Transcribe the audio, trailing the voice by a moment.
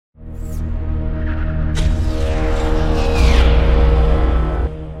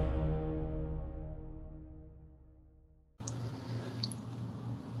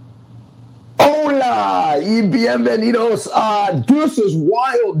y bienvenidos a Deuce's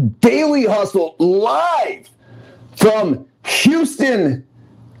Wild Daily Hustle live from Houston,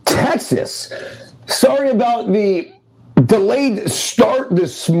 Texas. Sorry about the delayed start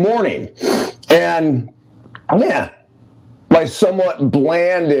this morning. And, my somewhat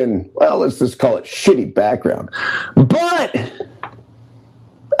bland and, let's just call it shitty background. But,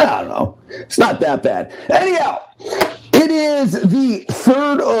 I don't know. It's not that bad. Anyhow, it is the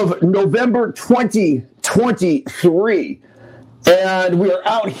 3rd of November, 2023. And we are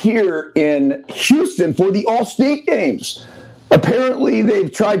out here in Houston for the All-State games. Apparently,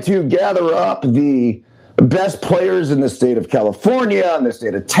 they've tried to gather up the best players in the state of California, and the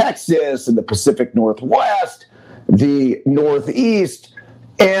state of Texas, and the Pacific Northwest, the Northeast,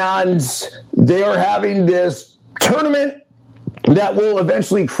 and they are having this tournament that will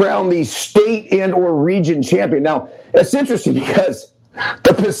eventually crown the state and or region champion. Now, it's interesting because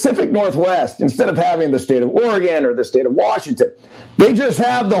the Pacific Northwest, instead of having the state of Oregon or the state of Washington, they just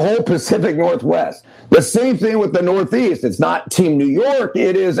have the whole Pacific Northwest. The same thing with the Northeast. It's not Team New York.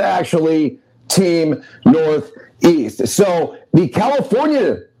 It is actually Team Northeast. So the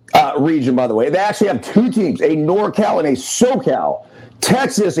California region, by the way, they actually have two teams, a NorCal and a SoCal.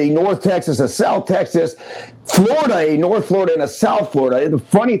 Texas, a North Texas, a South Texas. Florida, a North Florida and a South Florida. The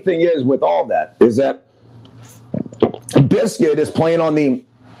funny thing is with all that is that Biscuit is playing on the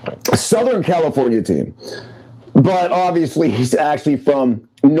Southern California team. But obviously he's actually from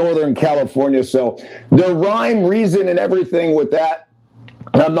Northern California. So the rhyme, reason, and everything with that,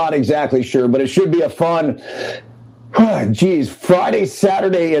 I'm not exactly sure, but it should be a fun, Friday,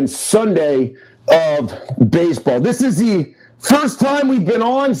 Saturday, and Sunday of baseball. This is the first time we've been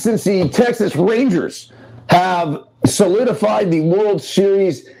on since the Texas Rangers have solidified the World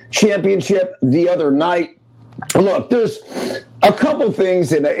Series championship the other night. Look, there's a couple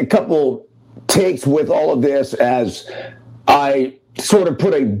things and a couple takes with all of this as I sort of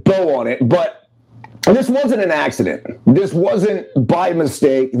put a bow on it, but this wasn't an accident. This wasn't by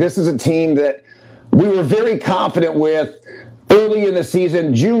mistake. This is a team that we were very confident with early in the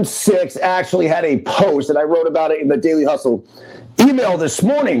season. June 6th actually had a post, and I wrote about it in the Daily Hustle email this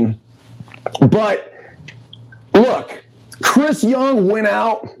morning. But look, Chris Young went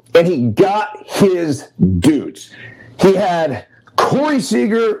out and he got his dudes. He had Corey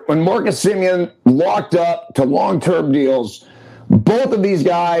Seager and Marcus Semien locked up to long-term deals. Both of these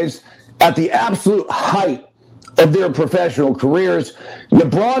guys at the absolute height of their professional careers. You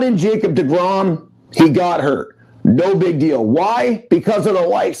brought in Jacob deGrom, he got hurt. No big deal. Why? Because of the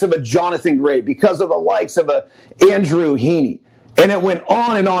likes of a Jonathan Gray, because of the likes of a Andrew Heaney. And it went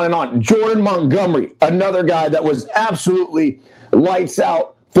on and on and on. Jordan Montgomery, another guy that was absolutely lights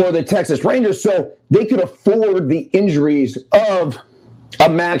out for the Texas Rangers. So they could afford the injuries of a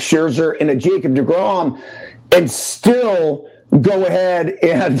Max Scherzer and a Jacob deGrom and still go ahead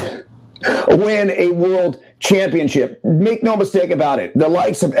and win a world championship. Make no mistake about it. The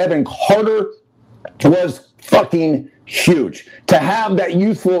likes of Evan Carter was fucking huge. To have that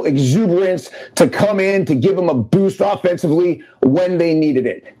youthful exuberance to come in to give them a boost offensively when they needed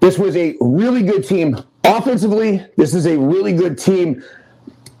it. This was a really good team offensively. This is a really good team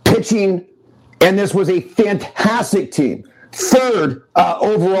pitching. And this was a fantastic team. Third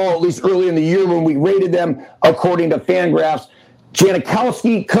overall, at least early in the year when we rated them according to Fangraphs.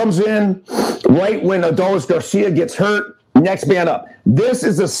 Janikowski comes in right when Adolis Garcia gets hurt. Next man up. This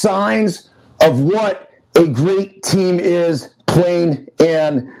is the signs of what a great team is, plain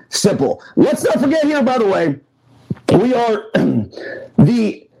and simple. Let's not forget here, by the way, we are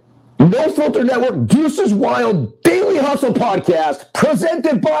the No Filter Network Deuce's Wild Daily Hustle podcast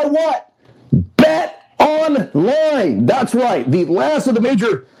presented by what? Bet Online. That's right. The last of the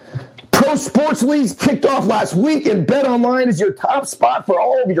major pro sports leagues kicked off last week, and Bet Online is your top spot for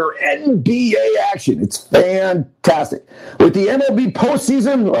all of your NBA action. It's fantastic. With the MLB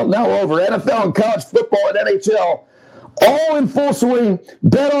postseason, now over, NFL and college football and NHL, all in full swing,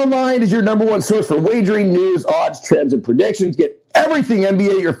 Bet Online is your number one source for wagering, news, odds, trends, and predictions. Get everything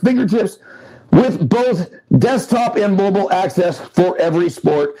NBA at your fingertips with both desktop and mobile access for every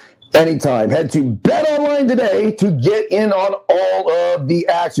sport anytime. Head to BetOnline today to get in on all of the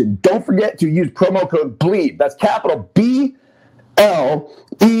action. Don't forget to use promo code BLEAV. That's capital BLEAV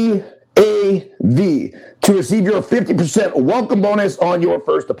to receive your 50% welcome bonus on your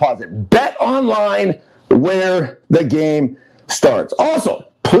first deposit. BetOnline, where the game starts. Also,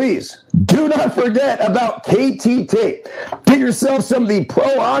 please do not forget about KT Tape. Get yourself some of the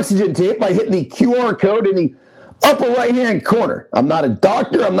Pro Oxygen tape by hitting the QR code in the upper right-hand corner. I'm not a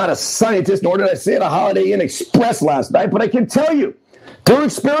doctor. I'm not a scientist, nor did I say at a Holiday Inn Express last night, but I can tell you, through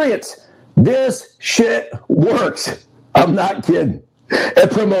experience, This shit works. I'm not kidding.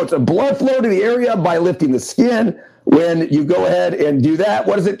 It promotes a blood flow to the area by lifting the skin. When you go ahead and do that,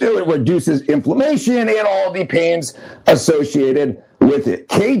 what does it do? It reduces inflammation and all the pains associated with it.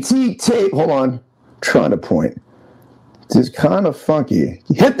 KT tape, hold on, I'm trying to point. This is kind of funky.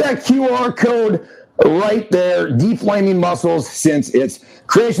 Hit that QR code right there, deflaming muscles since its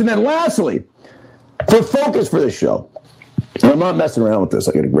creation. Then lastly, for focus for this show, I'm not messing around with this.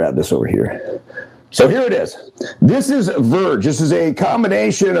 I got to grab this over here. So here it is. This is Verge. This is a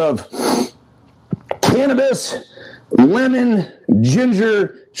combination of cannabis, lemon,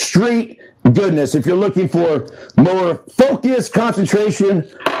 ginger, straight goodness. If you're looking for more focus, concentration,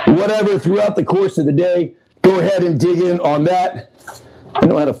 whatever throughout the course of the day, go ahead and dig in on that. I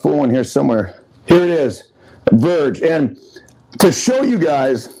know I had a full one here somewhere. Here it is, Verge. And to show you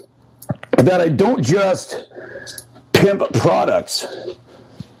guys that I don't just pimp products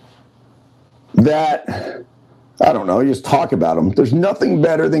that, I don't know, you just talk about them. There's nothing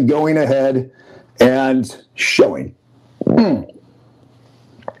better than going ahead and showing.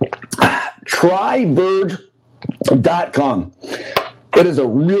 Tryverge.com. It is a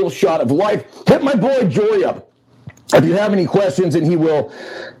real shot of life. Hit my boy Jory up if you have any questions, and he will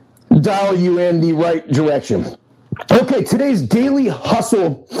dial you in the right direction. Okay, today's Daily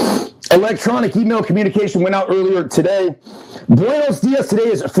Hustle electronic email communication went out earlier today. Buenos Dias. Today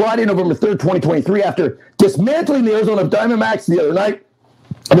is Friday, November 3rd, 2023. After dismantling the Arizona Diamondbacks the other night,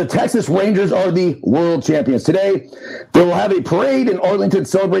 the Texas Rangers are the world champions. Today, they will have a parade in Arlington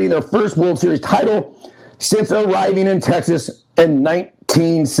celebrating their first World Series title since arriving in Texas in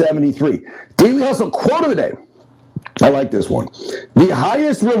 1973. Daily Hustle quote of the day. I like this one. The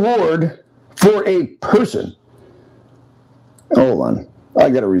highest reward for a person. Hold on. I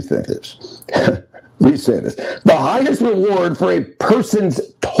got to rethink this. Re-say this. The highest reward for a person's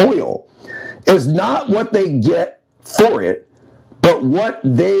toil is not what they get for it, but what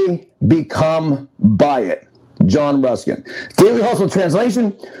they become by it. John Ruskin. Daily Hustle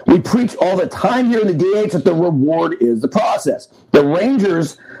translation. We preach all the time here in the DH that the reward is the process. The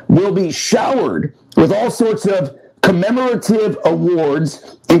Rangers will be showered with all sorts of commemorative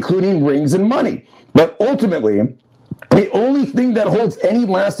awards, including rings and money. But ultimately, the only thing that holds any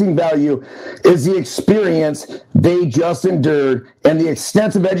lasting value is the experience they just endured and the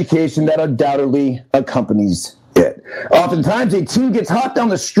extensive education that undoubtedly accompanies it. Oftentimes, a team gets hot down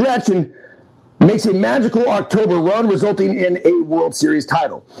the stretch and makes a magical October run, resulting in a World Series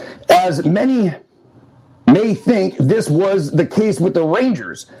title. As many may think this was the case with the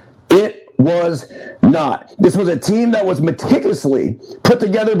Rangers, it was not. This was a team that was meticulously put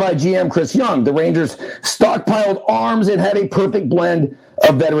together by GM Chris Young. The Rangers stockpiled arms and had a perfect blend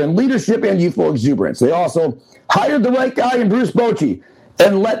of veteran leadership and youthful exuberance. They also hired the right guy in Bruce Bochy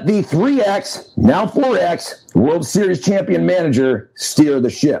and let the 3X, now 4X, World Series champion manager steer the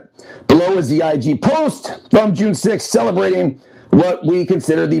ship. Below is the IG post from June 6th, celebrating what we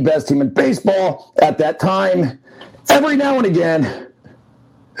consider the best team in baseball at that time. Every now and again,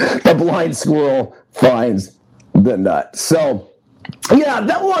 the blind squirrel finds the nut. So, yeah,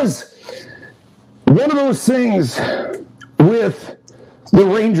 that was one of those things with the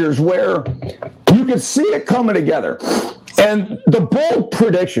Rangers where you could see it coming together. And the bold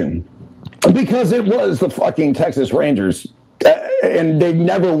prediction, because it was the fucking Texas Rangers, and they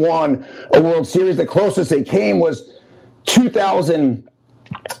never won a World Series. The closest they came was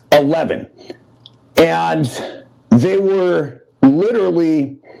 2011. And they were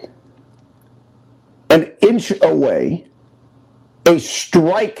literally an inch away, a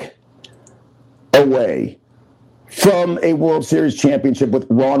strike away from a World Series championship with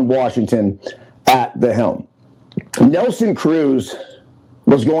Ron Washington at the helm. Nelson Cruz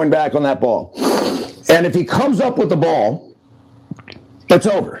was going back on that ball. And if he comes up with the ball, it's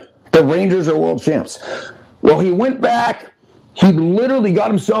over. The Rangers are world champs. Well, he went back. He literally got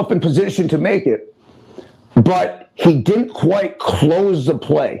himself in position to make it, but he didn't quite close the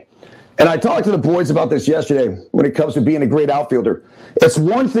play. And I talked to the boys about this yesterday when it comes to being a great outfielder. It's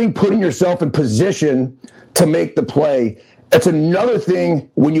one thing putting yourself in position to make the play. It's another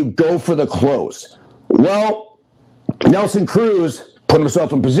thing when you go for the close. Well, Nelson Cruz put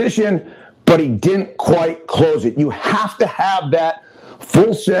himself in position, but he didn't quite close it. You have to have that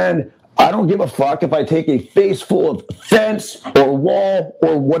full send. I don't give a fuck if I take a face full of fence or wall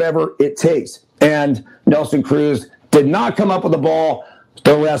or whatever it takes. And Nelson Cruz did not come up with the ball.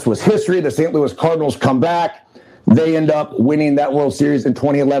 The rest was history. The St. Louis Cardinals come back. They end up winning that World Series in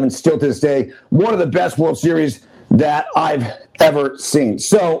 2011. Still to this day, one of the best World Series that I've ever seen.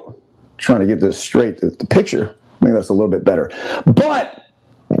 So, trying to get this straight, the picture, maybe that's a little bit better. But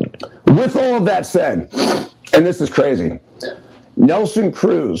with all of that said, and this is crazy, Nelson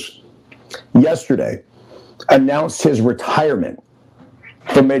Cruz yesterday announced his retirement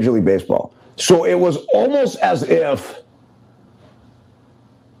from Major League Baseball. So it was almost as if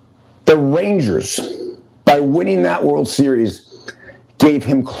the Rangers, by winning that World Series, gave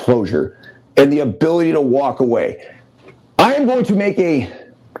him closure and the ability to walk away. I am going to make a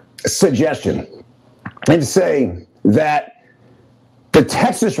suggestion and say that the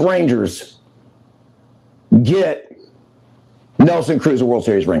Texas Rangers get Nelson Cruz a World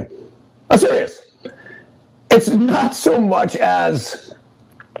Series ring. I'm serious. It's not so much as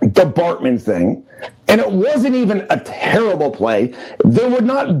the Bartman thing, and it wasn't even a terrible play. There would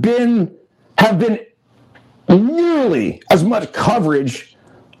not have been nearly as much coverage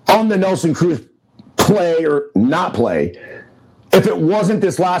on the Nelson Cruz play or not play if it wasn't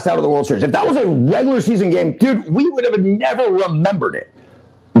this last out of the World Series. If that was a regular season game, dude, we would have never remembered it.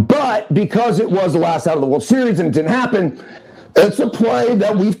 But because it was the last out of the World Series and it didn't happen, it's a play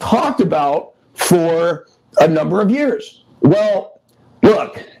that we've talked about for a number of years. Well,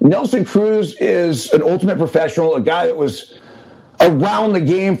 look, Nelson Cruz is an ultimate professional, a guy that was around the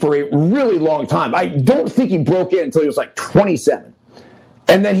game for a really long time. I don't think he broke in until he was like 27.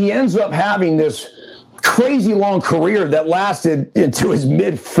 And then he ends up having this crazy long career that lasted into his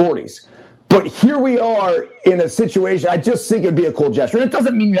mid-40s. But here we are in a situation, I just think it'd be a cool gesture. And it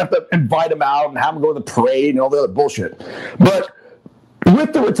doesn't mean you have to invite him out and have him go to the parade and all the other bullshit. But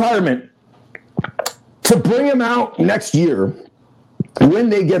with the retirement, to bring him out next year when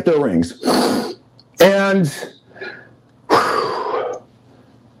they get their rings and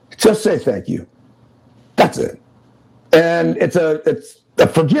just say thank you. That's it. And it's a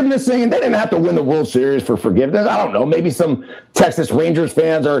forgiveness thing, and they didn't have to win the World Series for forgiveness. I don't know. Maybe some Texas Rangers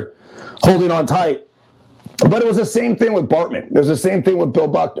fans are holding on tight. But it was the same thing with Bartman. It was the same thing with Bill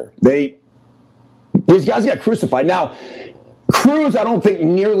Buckner. These guys got crucified. Now, Cruz, I don't think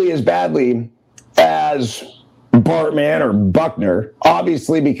nearly as badly as Bartman or Buckner,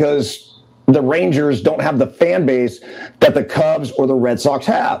 obviously because the Rangers don't have the fan base that the Cubs or the Red Sox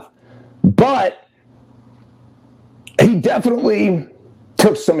have. But he definitely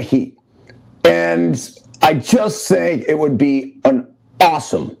took some heat. And I just think it would be an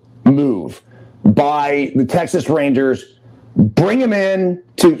awesome move by the Texas Rangers. Bring him in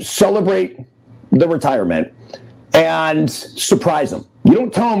to celebrate the retirement and surprise him. You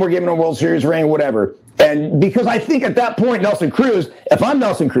don't tell him we're giving him a World Series ring or whatever. And because I think at that point, Nelson Cruz, if I'm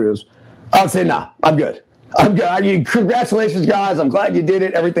Nelson Cruz, I'll say, nah, I'm good. I'm good. I mean, congratulations, guys. I'm glad you did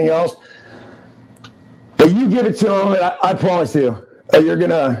it, everything else. But you give it to him, and I promise you, you're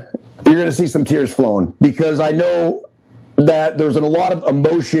gonna see some tears flowing, because I know that there's a lot of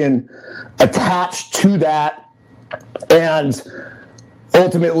emotion attached to that, and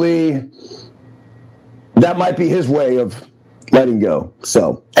ultimately that might be his way of letting go.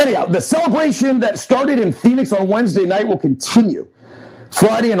 So anyhow, the celebration that started in Phoenix on Wednesday night will continue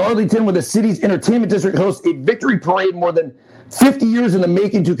Friday in Arlington, where the city's entertainment district hosts a victory parade more than 50 years in the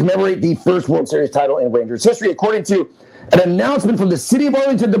making to commemorate the first World Series title in Rangers history. According to an announcement from the city of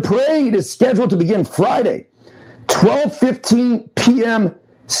Arlington, the parade is scheduled to begin Friday, 12:15 p.m.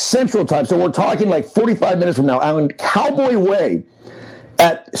 Central Time. So we're talking like 45 minutes from now on Cowboy Way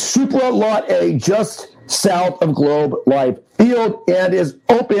at Supra Lot A, just south of Globe Life Field, and is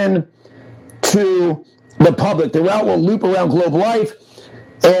open to the public. The route will loop around Globe Life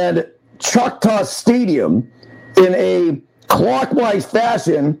and Choctaw Stadium in a clockwise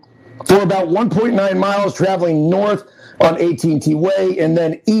fashion for about 1.9 miles, traveling north on AT&T Way and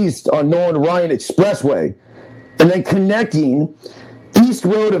then east on Nolan Ryan Expressway, and then connecting East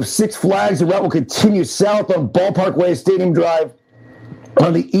Road of Six Flags. The route will continue south on Ballpark Way, Stadium Drive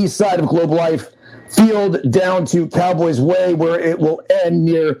on the east side of Globe Life Field down to Cowboys Way, where it will end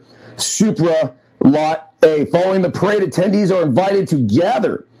near Supra Lot A. Following the parade, attendees are invited to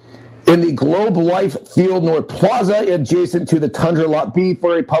gather in the Globe Life Field North Plaza adjacent to the Tundra Lot B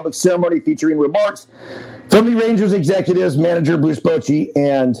for a public ceremony featuring remarks from the Rangers executives, manager Bruce Bochy,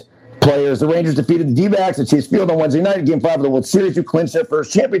 and players. The Rangers defeated the D-backs at Chase Field on Wednesday night in Game 5 of the World Series to clinch their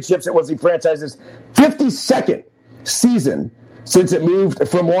first championships. It was the franchise's 52nd season since it moved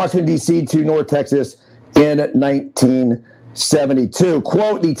from Washington, D.C. to North Texas in 1972.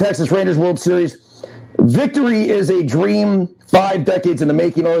 Quote, the Texas Rangers World Series victory is a dream 5 decades in the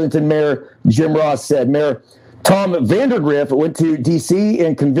making, Arlington Mayor Jim Ross said. Mayor Tom Vandergriff went to D.C.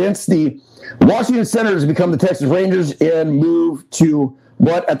 and convinced the Washington Senators to become the Texas Rangers and move to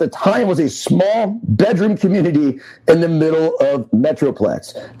what at the time was a small bedroom community in the middle of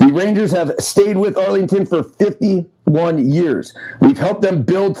Metroplex. The Rangers have stayed with Arlington for 51 years. We've helped them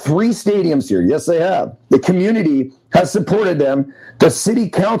build 3 stadiums here. Yes, they have. The community has supported them. The city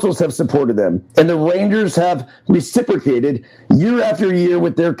councils have supported them. And the Rangers have reciprocated year after year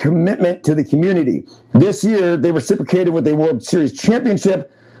with their commitment to the community. This year, they reciprocated with a World Series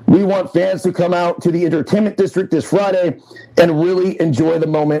championship. We want fans to come out to the entertainment district this Friday and really enjoy the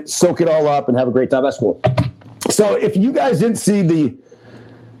moment, soak it all up, and have a great time. That's cool. So if you guys didn't see the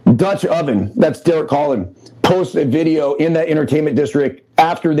Dutch oven, that's Derek Collin, post a video in that entertainment district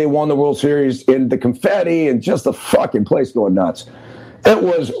after they won the World Series, and the confetti and just the fucking place going nuts. It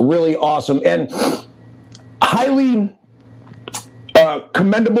was really awesome and highly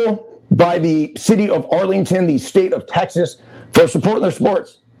commendable by the city of Arlington, the state of Texas, for supporting their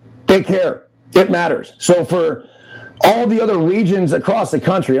sports. They care. It matters. So for all the other regions across the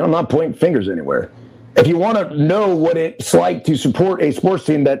country, I'm not pointing fingers anywhere. If you want to know what it's like to support a sports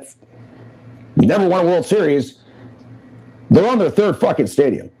team that never won a World Series, they're on their 3rd fucking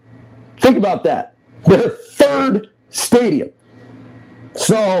stadium. Think about that. Their 3rd stadium.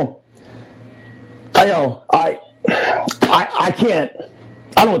 So, I know, I can't,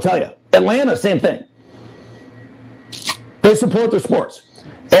 I don't want to tell you. Atlanta, same thing. They support their sports.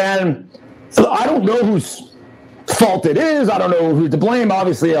 And I don't know whose fault it is. I don't know who's to blame.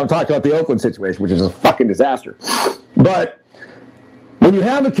 Obviously, I'm talking about the Oakland situation, which is a fucking disaster. But when you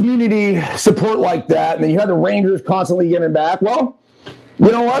have a community support like that, and then you have the Rangers constantly giving back, well,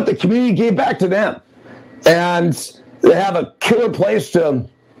 you know what? The community gave back to them. And they have a killer place to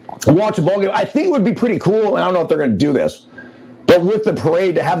watch a ball game. I think it would be pretty cool, and I don't know if they're going to do this, but with the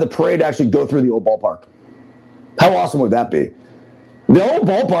parade, to have the parade actually go through the old ballpark. How awesome would that be? The old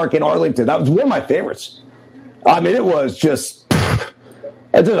ballpark in Arlington, that was one of my favorites. I mean, it was just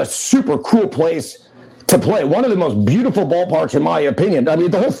a super cool place to play. One of the most beautiful ballparks, in my opinion. I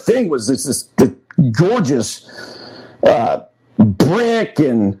mean, the whole thing was this gorgeous brick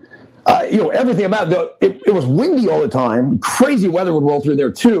and, everything about it. It was windy all the time. Crazy weather would roll through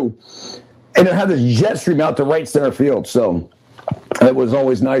there, too. And it had this jet stream out to right center field. So it was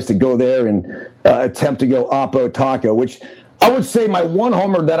always nice to go there and attempt to go Oppo Taco, which I would say my one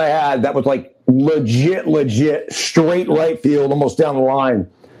homer that I had that was like legit, straight right field, almost down the line,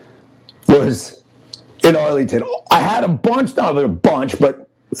 was in Arlington. I had a bunch, not a bunch, but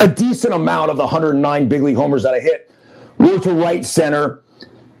a decent amount of the 109 big league homers that I hit were to right center,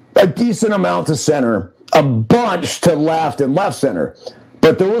 a decent amount to center, a bunch to left and left center.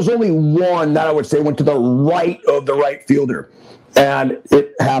 But there was only one that I would say went to the right of the right fielder. And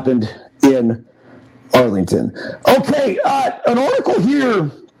it happened in Arlington. Okay, an article here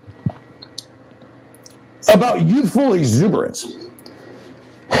about youthful exuberance.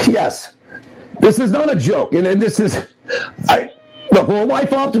 Yes, this is not a joke. And this is, look, we're a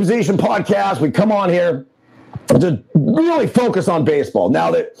life optimization podcast. We come on here to really focus on baseball.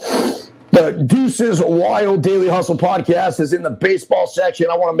 Now that the Deuces Wild Daily Hustle podcast is in the baseball section,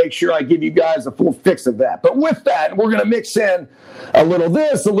 I want to make sure I give you guys a full fix of that. But with that, we're going to mix in a little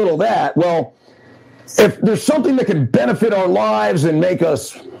this, a little that. Well, if there's something that can benefit our lives and make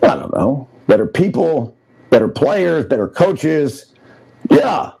us, I don't know, better people, better players, better coaches,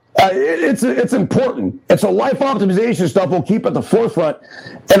 yeah, it's important. And so life optimization stuff we'll keep at the forefront.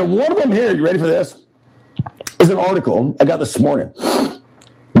 And one of them here, you ready for this, is an article I got this morning.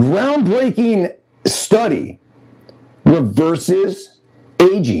 Groundbreaking study reverses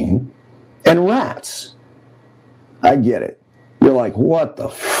aging in rats. I get it. You're like, what the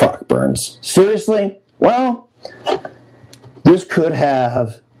fuck, Burns? Seriously? Well, this could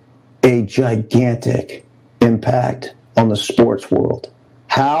have a gigantic impact on the sports world.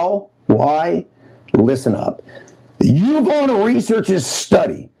 How? Why? Listen up. UVon Research's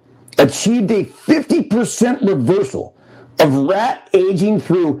study achieved a 50% reversal of rat aging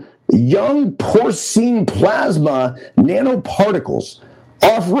through young porcine plasma nanoparticles,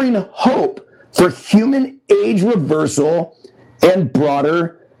 offering hope for human age reversal and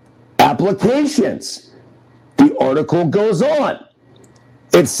broader applications. The article goes on.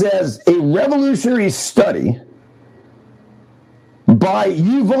 It says, a revolutionary study by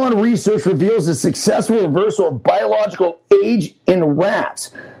UVon Research reveals a successful reversal of biological age in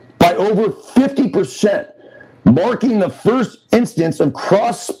rats by over 50%, marking the first instance of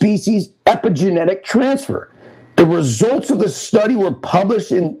cross-species epigenetic transfer. The results of the study were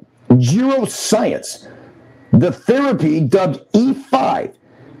published in Neuroscience. The therapy, dubbed E5,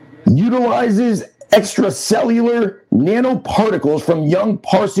 utilizes extracellular nanoparticles from young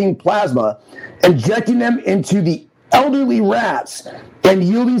porcine plasma, injecting them into the elderly rats and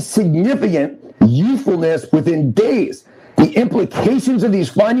yielding significant youthfulness within days. The implications of these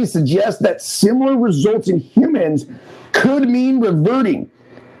findings suggest that similar results in humans could mean reverting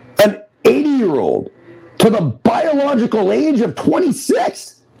an 80-year-old to the biological age of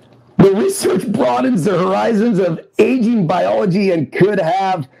 26. The research broadens the horizons of aging biology and could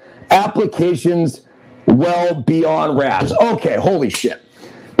have applications well beyond rats. Okay, holy shit.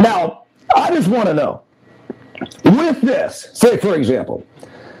 Now, I just want to know, with this, say for example,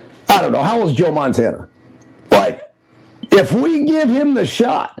 I don't know, how old is Joe Montana? Like, if we give him the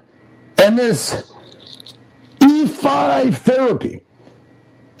shot and this E5 therapy,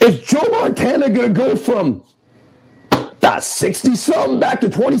 is Joe Montana going to go from 60-something back to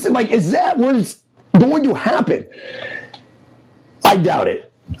 20-something? Like, is that what's going to happen? I doubt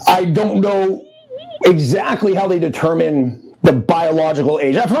it. I don't know exactly how they determine the biological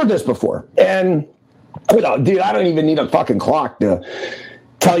age. I've heard this before. And, dude, I don't even need a fucking clock to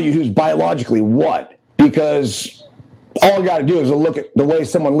tell you who's biologically what, because all I got to do is look at the way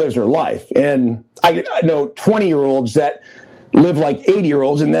someone lives their life. And I know 20-year-olds that live like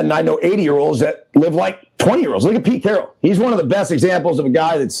 80-year-olds, and then I know 80-year-olds that live like 20-year-olds. Look at Pete Carroll. He's one of the best examples of a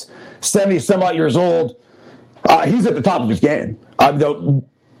guy that's 70-some-odd years old. He's at the top of his game. The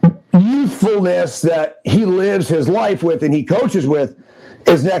youthfulness that he lives his life with and he coaches with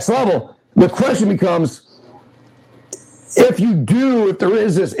is next level. The question becomes, if there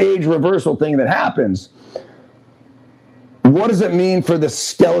is this age reversal thing that happens, what does it mean for the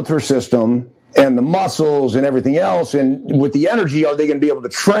skeletal system and the muscles and everything else? And with the energy, are they going to be able to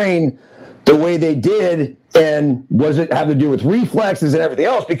train the way they did? And does it have to do with reflexes and everything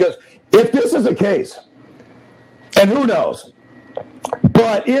else? Because if this is the case, and who knows,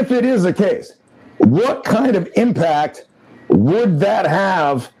 but if it is the case, what kind of impact would that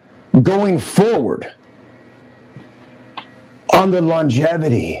have going forward on the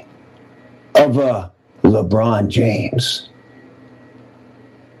longevity of a LeBron James,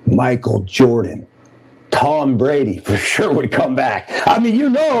 Michael Jordan, Tom Brady for sure would come back? I mean,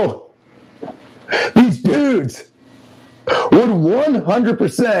 these dudes would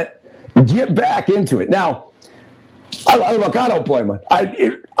 100% get back into it. Now, I don't blame them.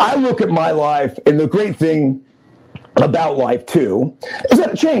 I look at my life, and the great thing about life, too, is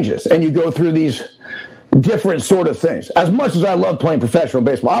that it changes, and you go through these different sort of things. As much as I love playing professional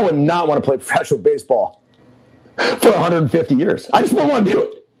baseball, I would not want to play professional baseball for 150 years. I just wouldn't want to do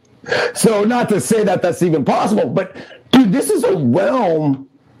it. So not to say that that's even possible, but, dude, this is a realm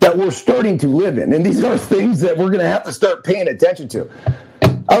that we're starting to live in, and these are things that we're going to have to start paying attention to.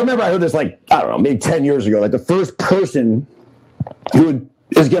 I remember I heard this, maybe 10 years ago, the first person who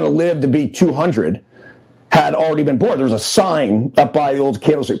is going to live to be 200 had already been born. There was a sign up by the old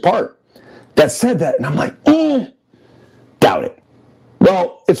Candlestick Park that said that, and I'm like, doubt it.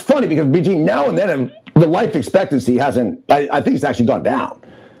 Well, it's funny because between now and then, the life expectancy hasn't, I think it's actually gone down.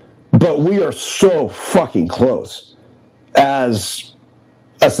 But we are so fucking close as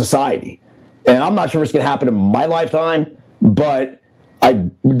a society. And I'm not sure it's going to happen in my lifetime, but I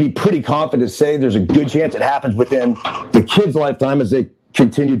would be pretty confident to say there's a good chance it happens within the kids' lifetime as they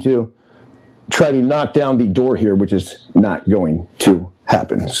continue to try to knock down the door here, which is not going to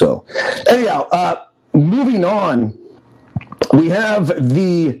happen. So anyhow, moving on, we have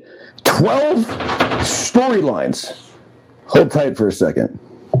the 12 storylines. Hold tight for a second,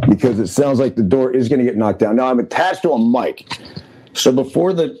 because it sounds like the door is going to get knocked down. Now, I'm attached to a mic, so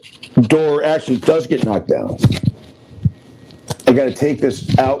before the door actually does get knocked down, I got to take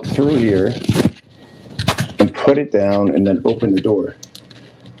this out through here and put it down and then open the door.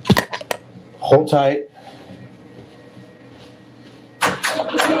 Hold tight.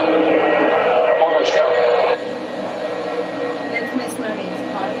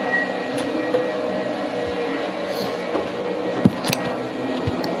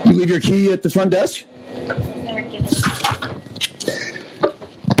 You leave your key at the front desk?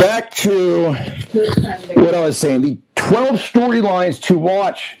 Back to what I was saying. The 12 storylines to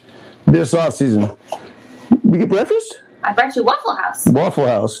watch this offseason. We get breakfast? I brought you Waffle House. Waffle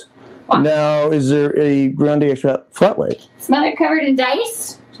House. Wow. Now, is there a grande extra flat white? Smothered covered in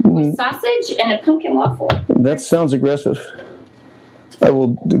dice, with sausage, and a pumpkin waffle. That sounds aggressive. I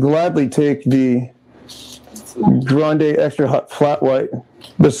will gladly take the grande extra hot flat white.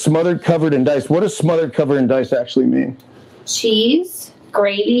 The smothered covered in dice. What does smothered covered in dice actually mean? Cheese,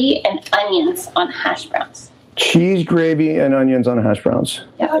 gravy, and onions on hash browns. Cheese, gravy, and onions on hash browns.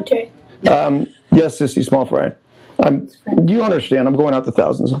 Yeah, okay. Yes, Sissy, small fry. You understand, I'm going out to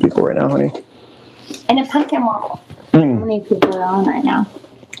thousands of people right now, honey. And a pumpkin waffle. How many people are on right now?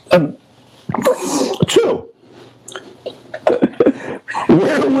 2.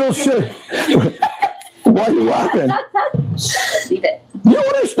 Where will Why are you laughing? Leave it. You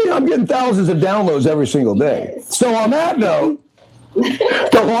don't understand. I'm getting thousands of downloads every single day. Yes. So on that note,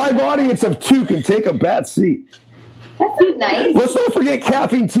 the live audience of 2 can take a back seat. That's nice. Let's not forget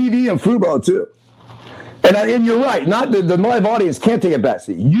Caffeine TV and Fubo too. And you're right. Not the live audience can't take a back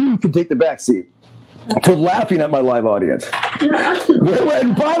seat. You can take the back seat to laughing at my live audience.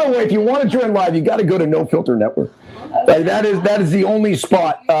 And by the way, if you want to join live, you got to go to No Filter Network. That is the only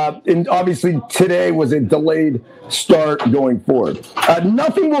spot. And obviously today was a delayed start going forward.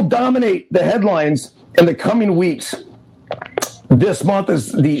 Nothing will dominate the headlines in the coming weeks. This month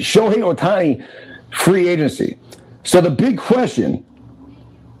is the Shohei Ohtani free agency. So the big question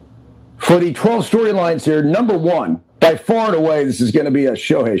for the 12 storylines here, number one, by far and away, this is going to be a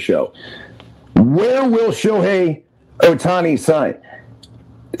Shohei show. Where will Shohei Ohtani sign?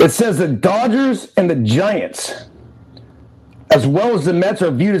 It says the Dodgers and the Giants, as well as the Mets,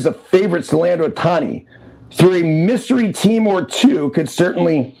 are viewed as the favorites to land Ohtani. Through a mystery team or two could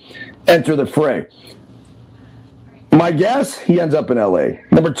certainly enter the fray. My guess, he ends up in LA.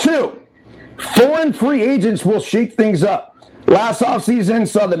 Number two, foreign free agents will shake things up. Last offseason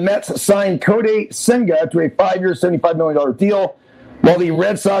saw the Mets sign Kodai Senga to a 5-year, $75 million deal, while the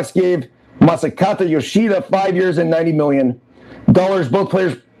Red Sox gave Masakata Yoshida 5 years and $90 million. Both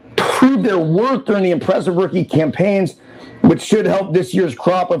players proved their worth during the impressive rookie campaigns, which should help this year's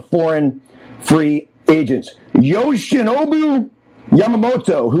crop of foreign free agents. Yoshinobu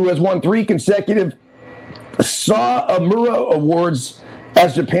Yamamoto, who has won 3 consecutive Saamura Awards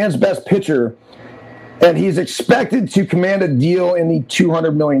as Japan's best pitcher, and he's expected to command a deal in the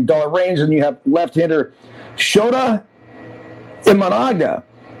 $200 million range. And you have left-hander Shota Imanaga,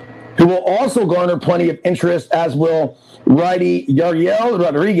 who will also garner plenty of interest, as will righty Yariel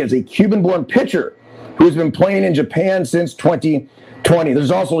Rodriguez, a Cuban-born pitcher who's been playing in Japan since 2020.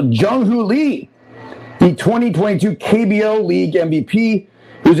 There's also Jung-Hoo Lee, the 2022 KBO League MVP,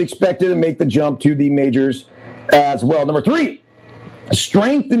 who's expected to make the jump to the majors as well. Number 3,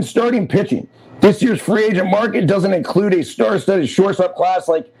 strength in starting pitching. This year's free agent market doesn't include a star-studded shortstop class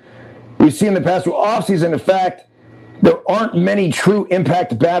like we've seen in the past 2 offseasons. In fact, there aren't many true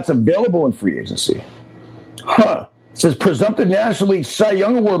impact bats available in free agency. It says presumptive National League Cy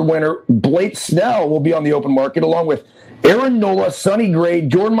Young Award winner Blake Snell will be on the open market, along with Aaron Nola, Sonny Gray,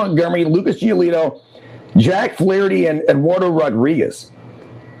 Jordan Montgomery, Lucas Giolito, Jack Flaherty, and Eduardo Rodriguez.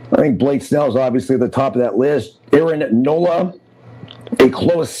 I think Blake Snell is obviously at the top of that list. Aaron Nola, a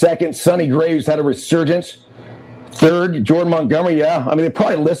close second. Sonny Gray, who's had a resurgence. Third, Jordan Montgomery, yeah. I mean, they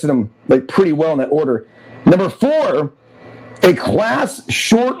probably listed him pretty well in that order. Number 4, a class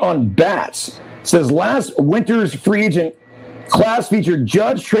short on bats. It says last winter's free agent class featured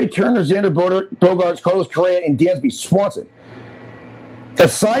Judge, Trey Turner, Xander Bogaerts, Carlos Correa, and Dansby Swanson.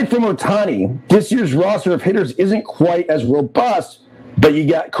 Aside from Ohtani, this year's roster of hitters isn't quite as robust, but you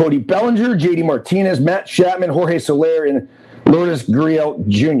got Cody Bellinger, J.D. Martinez, Matt Chapman, Jorge Soler, and Lourdes Gurriel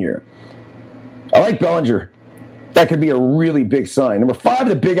Jr. I like Bellinger. That could be a really big sign. Number 5,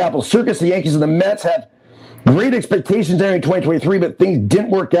 the Big Apple Circus. The Yankees and the Mets have great expectations entering 2023, but things didn't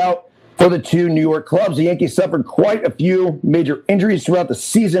work out for the 2 New York clubs. The Yankees suffered quite a few major injuries throughout the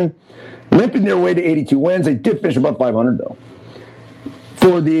season, limping their way to 82 wins. They did finish above 500, though.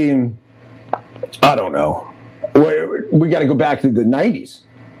 For the, I don't know, we got to go back to the 90s.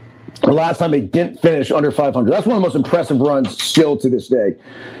 The last time they didn't finish under 500. That's one of the most impressive runs still to this day.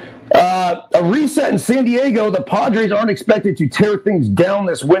 A reset in San Diego. The Padres aren't expected to tear things down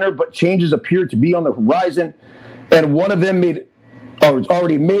this winter, but changes appear to be on the horizon. And one of them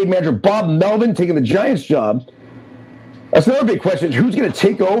already made manager Bob Melvin taking the Giants job. That's another big question. Who's going to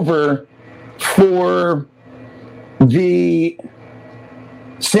take over for the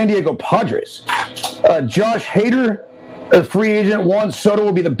San Diego Padres? Josh Hader, a free agent. Juan Soto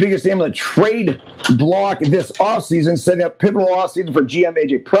will be the biggest name on the trade block this offseason, setting up pivotal offseason for GM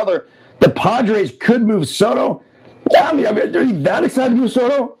AJ Preller. The Padres could move Soto. I mean, are you that excited to move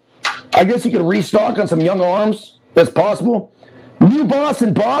Soto? I guess you could restock on some young arms. That's possible. New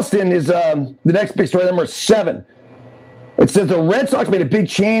Boston is the next big story, number 7. It says the Red Sox made a big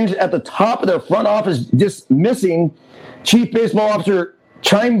change at the top of their front office, dismissing Chief Baseball Officer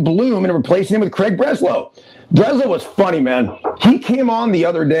Chaim Bloom and replacing him with Craig Breslow. Breslow was funny, man. He came on the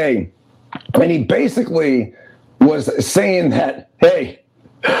other day, and he basically was saying that, hey,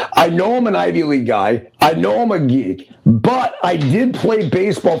 I know I'm an Ivy League guy. I know I'm a geek, but I did play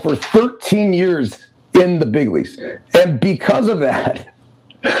baseball for 13 years in the big leagues. And because of that,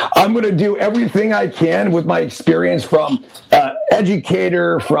 I'm going to do everything I can with my experience from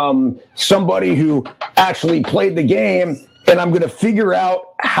educator, from somebody who actually played the game, and I'm going to figure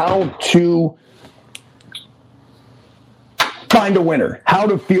out how to find a winner, how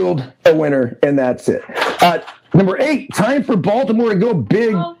to field a winner, and that's it. Number 8, time for Baltimore to go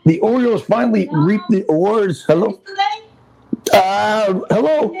big. The Orioles finally reap the awards. Hello?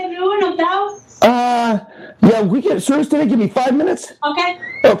 Hello? Yeah, we get service today. Give me 5 minutes.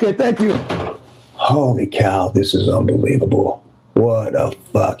 Okay, thank you. Holy cow, this is unbelievable. What a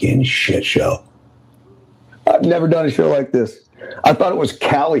fucking shit show. I've never done a show like this. I thought it was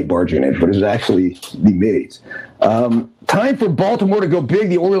Callie barging in, but it was actually the Middies. Time for Baltimore to go big.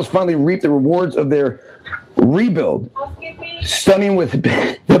 The Orioles finally reap the rewards of their rebuild. Stunning with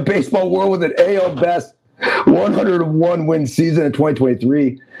the baseball world with an AL best 101 win season in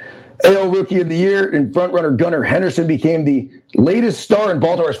 2023. AL Rookie of the Year and frontrunner Gunnar Henderson became the latest star in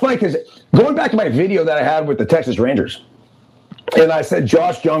Baltimore. It's funny because going back to my video that I had with the Texas Rangers, and I said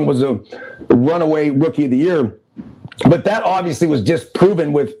Josh Jung was a runaway Rookie of the Year, but that obviously was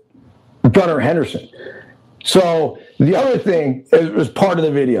disproven with Gunnar Henderson. So the other thing was part of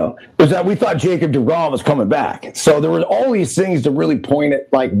the video was that we thought Jacob deGrom was coming back. So there were all these things to really point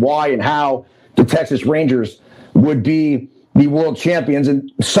at like why and how the Texas Rangers would be the world champions,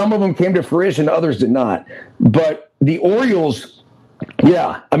 and some of them came to fruition, others did not. But the Orioles,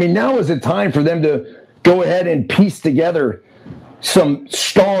 yeah, I mean, now is the time for them to go ahead and piece together some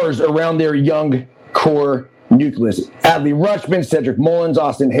stars around their young core nucleus. Adley Rutschman, Cedric Mullins,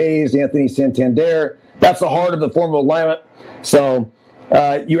 Austin Hayes, Anthony Santander. That's the heart of the formidable alignment. So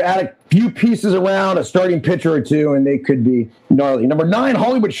you add a few pieces around, a starting pitcher or two, and they could be gnarly. Number 9,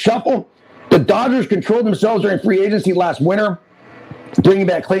 Hollywood Shuffle. The Dodgers controlled themselves during free agency last winter, bringing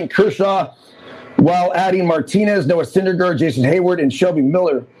back Clayton Kershaw while adding Martinez, Noah Syndergaard, Jason Hayward, and Shelby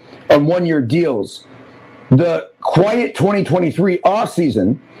Miller on one-year deals. The quiet 2023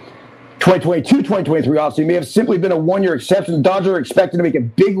 offseason, 2022-2023 offseason, may have simply been a one-year exception. The Dodgers are expected to make a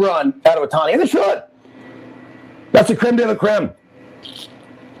big run out of Ohtani, and they should. That's the creme de la creme.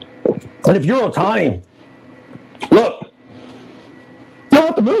 And if you're Ohtani, look, you don't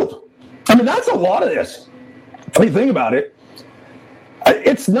have to move. I mean, that's a lot of this. When you think about it,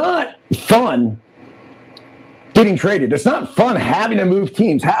 it's not fun getting traded. It's not fun having to move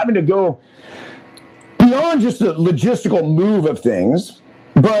teams, having to go beyond just the logistical move of things.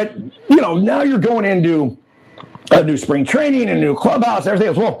 But, you know, now you're going into a new spring training, a new clubhouse, everything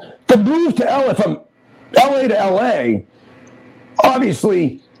else. Well, the move to LA, from LA to LA,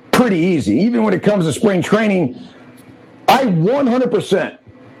 obviously pretty easy. Even when it comes to spring training, I 100%,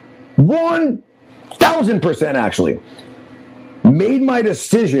 1,000% actually, made my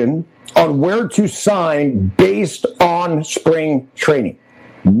decision on where to sign based on spring training.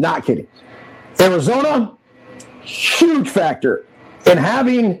 Not kidding. Arizona, huge factor in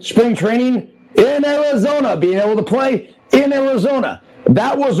having spring training in Arizona, being able to play in Arizona.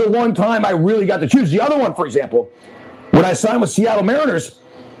 That was the one time I really got to choose. The other one, for example, when I signed with Seattle Mariners,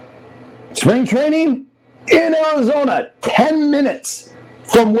 spring training in Arizona, 10 minutes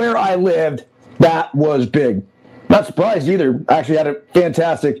from where I lived. That was big. Not surprised either. I actually had a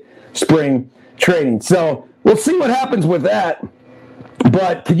fantastic spring training. So we'll see what happens with that.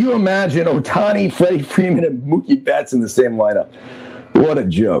 But can you imagine Ohtani, Freddie Freeman, and Mookie Betts in the same lineup? What a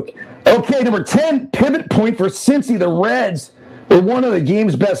joke. Okay, number 10, pivot point for Cincy. The Reds were one of the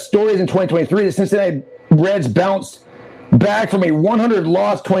game's best stories in 2023. The Cincinnati Reds bounced back from a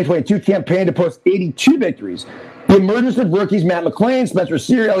 100-loss 2022 campaign to post 82 victories. The emergence of rookies Matt McClain, Spencer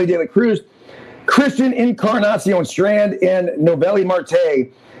Steer, Ellie De La Cruz, Christian Encarnacion Strand, and Novelli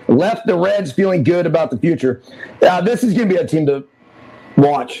Marte left the Reds feeling good about the future. This is going to be a team to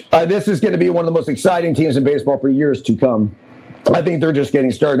watch. This is going to be one of the most exciting teams in baseball for years to come. I think they're just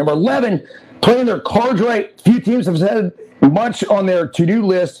getting started. Number 11, playing their cards right. Few teams have said much on their to-do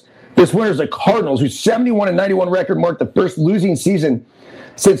list. This winter is the Cardinals, whose 71-91 record marked the first losing season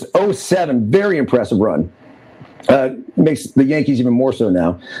since 2007. Very impressive run. Makes the Yankees even more so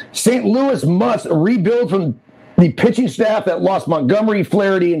now. St. Louis must rebuild from the pitching staff that lost Montgomery,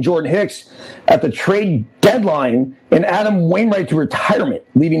 Flaherty, and Jordan Hicks at the trade deadline, and Adam Wainwright to retirement,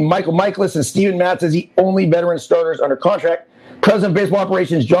 leaving Michael Mikolas and Steven Matz as the only veteran starters under contract. President of Baseball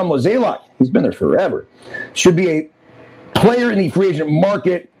Operations John Mozeliak, he's been there forever, should be a player in the free agent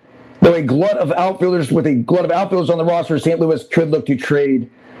market, though a glut of outfielders on the roster, St. Louis could look to trade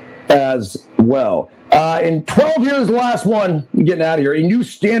as well. In 12 years, the last one, getting out of here, a new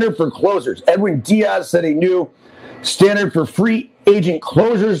standard for closers. Edwin Diaz set a new standard for free agent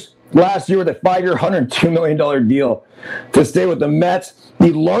closers last year with a 5-year, $102 million deal to stay with the Mets.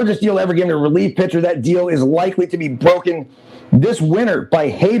 The largest deal ever given to a relief pitcher. That deal is likely to be broken this winter by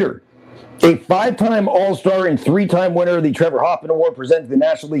Hader A 5-time All-Star and 3-time winner of the Trevor Hoffman Award presented to the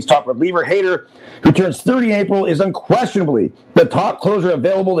National League's top reliever, Hader, who turns 30 in April, is unquestionably the top closer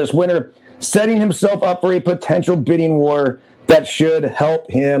available this winter, setting himself up for a potential bidding war that should help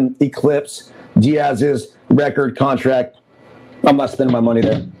him eclipse Diaz's record contract. I'm not spending my money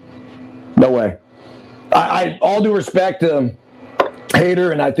there. No way. I all due respect to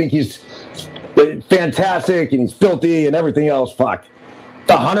Hader, and I think he's fantastic, and he's filthy, and everything else. Fuck.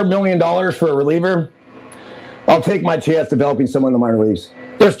 $100 million for a reliever? I'll take my chance developing someone in the minor leagues.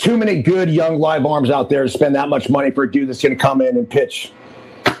 There's too many good young live arms out there to spend that much money for a dude that's going to come in and pitch,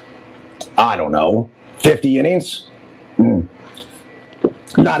 I don't know, 50 innings?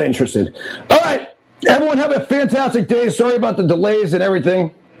 Not interested. All right. Everyone have a fantastic day. Sorry about the delays and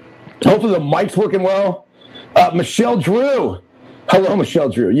everything. Hopefully the mic's working well. Michelle Drew. Hello, Michelle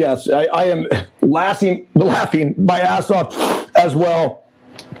Drew. Yes, I am laughing my ass off as well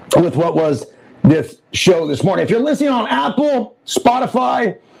with what was this show this morning. If you're listening on Apple,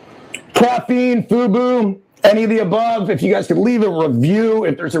 Spotify, Caffeine, Fubu, any of the above, if you guys could leave a review,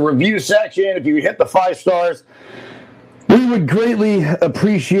 if there's a review section, if you hit the 5 stars, we would greatly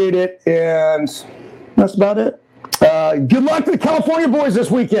appreciate it. And that's about it. Good luck to the California boys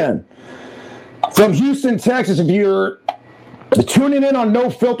this weekend. From Houston, Texas, if you're tuning in on No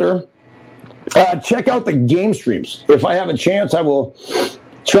Filter, check out the game streams. If I have a chance, I will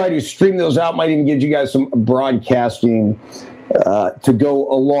try to stream those out. Might even give you guys some broadcasting to go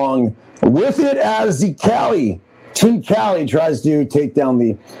along with it as the Team Cali tries to take down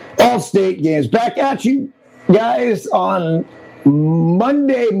the All-State games. Back at you guys on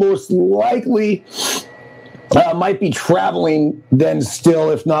Monday, most likely. Might be traveling then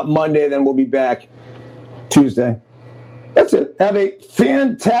still. If not Monday, then we'll be back Tuesday. That's it. Have a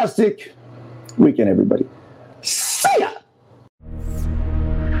fantastic weekend, everybody. See ya!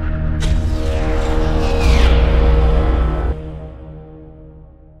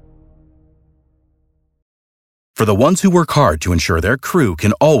 For the ones who work hard to ensure their crew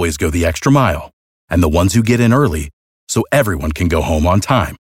can always go the extra mile, and the ones who get in early so everyone can go home on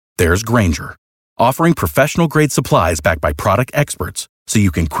time, there's Grainger, offering professional-grade supplies backed by product experts so you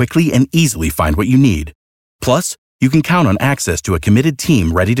can quickly and easily find what you need. Plus, you can count on access to a committed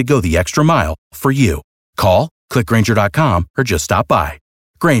team ready to go the extra mile for you. Call, click Grainger.com, or just stop by.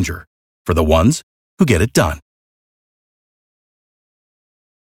 Grainger, for the ones who get it done.